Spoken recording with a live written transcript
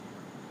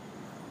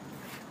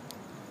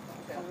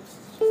It's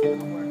just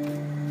not working.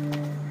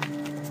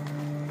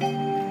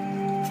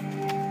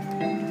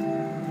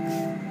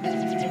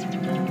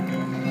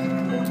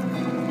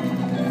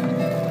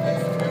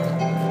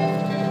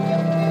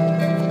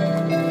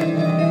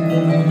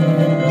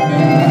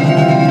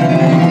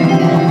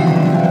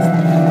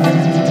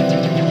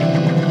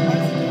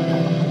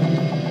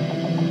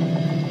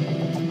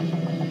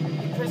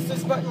 You press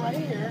this button right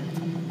here.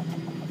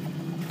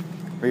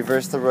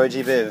 Reverse the Roy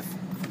G. Biv.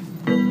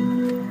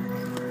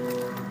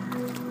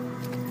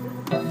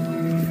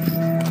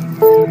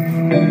 I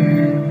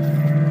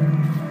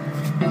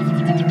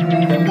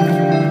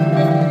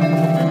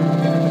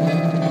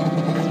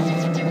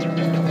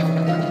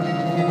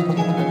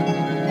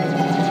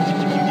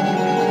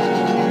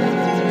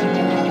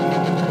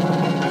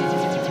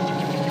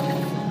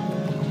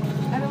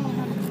don't know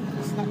how to do this.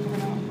 It's not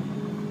coming out.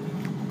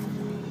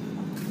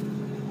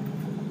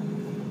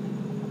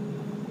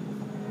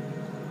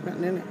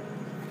 Nothing in it.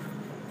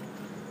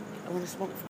 I want to smoke.